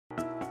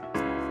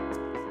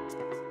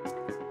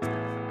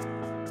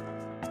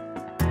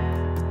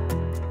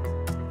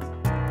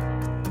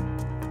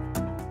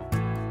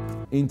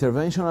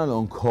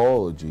Interventional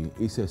oncology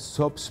is a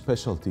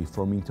subspecialty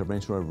from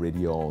interventional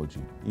radiology.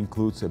 It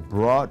includes a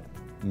broad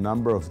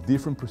number of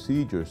different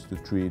procedures to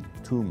treat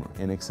tumor.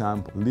 An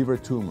example, liver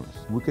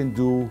tumors. We can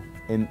do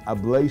an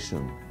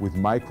ablation with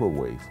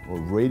microwave or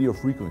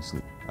radiofrequency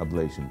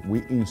ablation.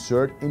 We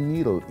insert a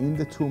needle in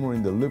the tumor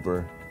in the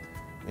liver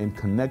and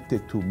connect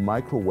it to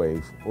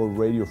microwave or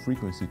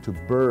radiofrequency to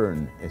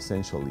burn,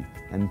 essentially,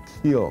 and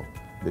kill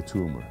the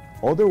tumor.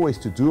 Other ways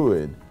to do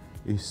it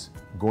is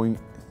going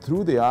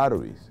through the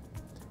arteries.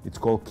 It's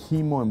called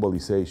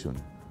chemoembolization.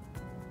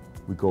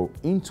 We go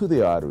into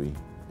the artery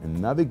and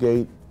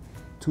navigate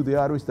to the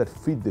arteries that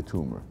feed the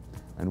tumor,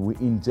 and we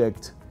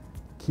inject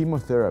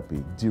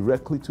chemotherapy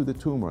directly to the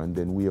tumor, and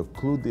then we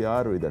occlude the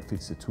artery that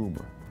feeds the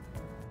tumor.